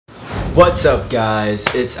What's up guys,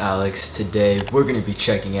 it's Alex. Today we're going to be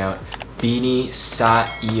checking out BINI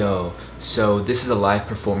Sa-iyo. So this is a live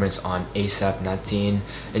performance on ASAP Natin,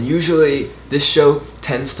 and usually this show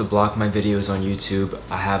tends to block my videos on YouTube.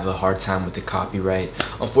 I have a hard time with the copyright,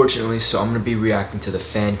 unfortunately, so I'm going to be reacting to the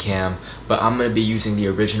fan cam, but I'm going to be using the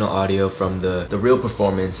original audio from the real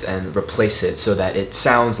performance and replace it so that it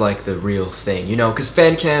sounds like the real thing, you know, because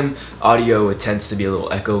fan cam audio, it tends to be a little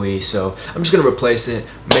echoey, so I'm just going to replace it,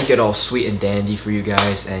 make it all sweet and dandy for you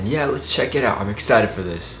guys, and yeah, let's check it out. I'm excited for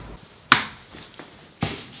this.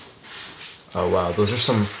 Oh wow, those are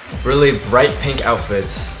some really bright pink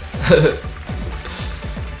outfits.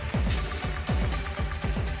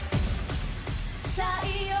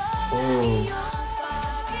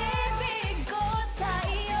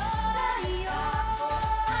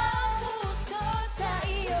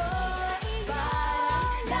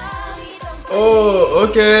 Oh,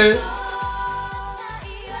 okay.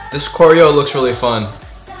 This choreo looks really fun.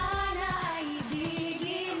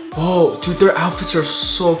 Oh, dude, their outfits are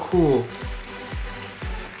so cool.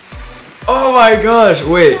 Oh my gosh,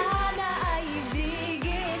 wait.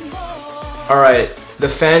 Alright, the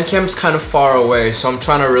fan cam's kind of far away, so I'm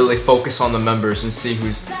trying to really focus on the members and see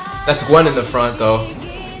who's... That's Gwen in the front though.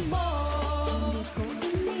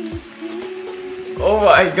 Oh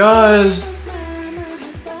my gosh.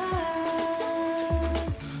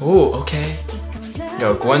 Oh, okay.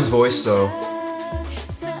 Yo, Gwen's voice though.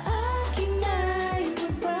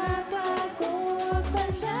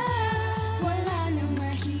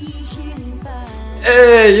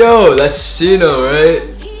 Hey, yo, that's Shino, right?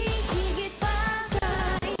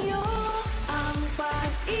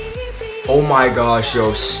 Oh my gosh,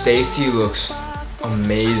 yo, Stacy looks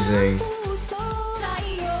amazing.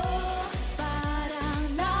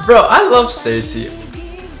 Bro, I love Stacy.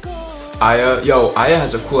 Aya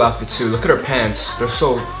has a cool outfit too. Look at her pants. They're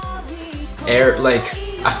so air, like,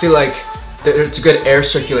 I feel like there's good air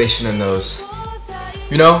circulation in those.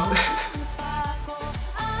 You know?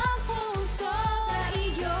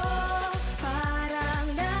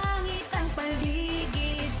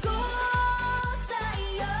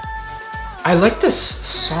 I like this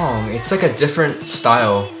song. It's like a different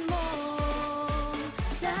style.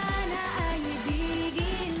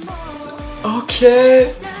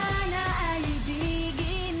 Okay.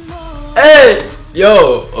 Hey!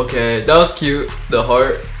 Yo! Okay, that was cute. The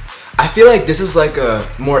heart. I feel like this is like a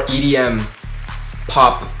more EDM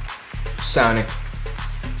pop sounding.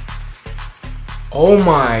 Oh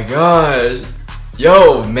my god.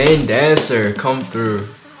 Yo, main dancer, come through.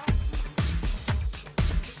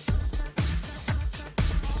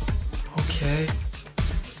 Okay.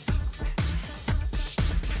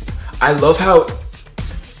 I love how...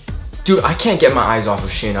 Dude, I can't get my eyes off of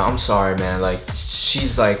Sheena. I'm sorry, man. Like,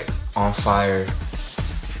 she's like on fire.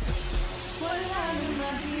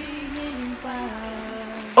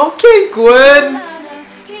 Okay, Gwen.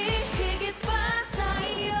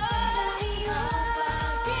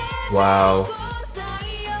 Wow.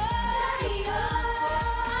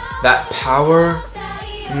 That power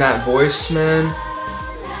in that voice, man.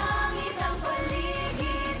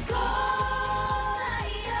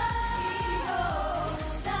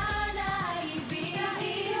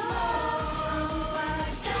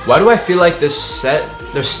 Why do I feel like this set,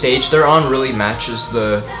 the stage they're on, really matches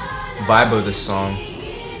the vibe of this song?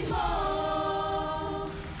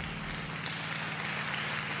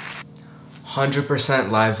 "100%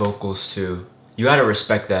 live vocals too. You gotta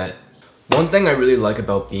respect that. One thing I really like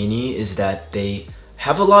about BINI is that they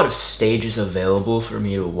have a lot of stages available for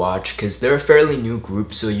me to watch because they're a fairly new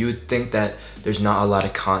group, so you would think that there's not a lot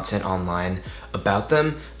of content online about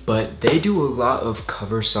them, but they do a lot of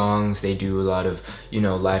cover songs. They do a lot of, you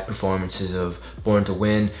know, live performances of Born to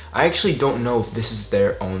Win. I actually don't know if this is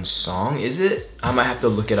their own song, is it? I might have to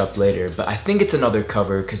look it up later, but I think it's another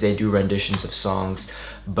cover because they do renditions of songs.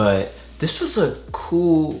 But this was a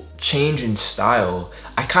cool change in style.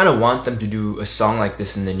 I kind of want them to do a song like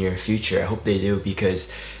this in the near future. I hope they do, because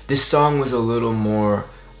this song was a little more,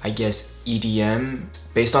 I guess, EDM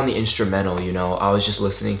based on the instrumental, you know. I was just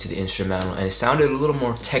listening to the instrumental and it sounded a little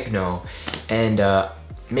more techno, and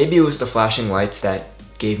maybe it was the flashing lights that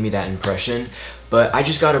gave me that impression, but I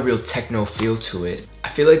just got a real techno feel to it. I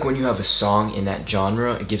feel like when you have a song in that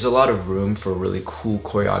genre, it gives a lot of room for really cool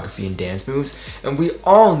choreography and dance moves, and we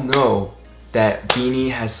all know that BINI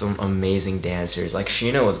has some amazing dancers. Like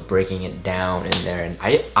Sheena was breaking it down in there, and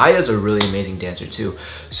Aya's a really amazing dancer too.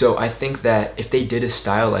 So I think that if they did a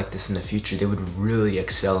style like this in the future, they would really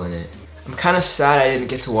excel in it. I'm kind of sad I didn't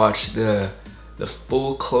get to watch the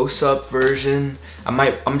full close-up version.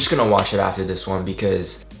 I'm just gonna watch it after this one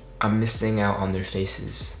because I'm missing out on their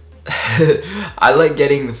faces. I like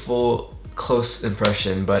getting the full close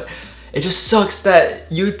impression, but it just sucks that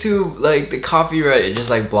YouTube, like the copyright, it just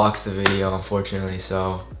like blocks the video, unfortunately.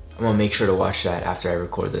 So I'm gonna make sure to watch that after I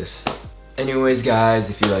record this. Anyways guys,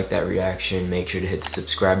 if you like that reaction, make sure to hit the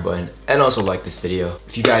subscribe button and also like this video.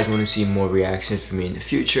 If you guys want to see more reactions from me in the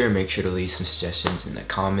future, make sure to leave some suggestions in the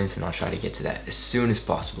comments and I'll try to get to that as soon as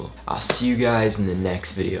possible. I'll see you guys in the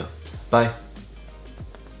next video. Bye.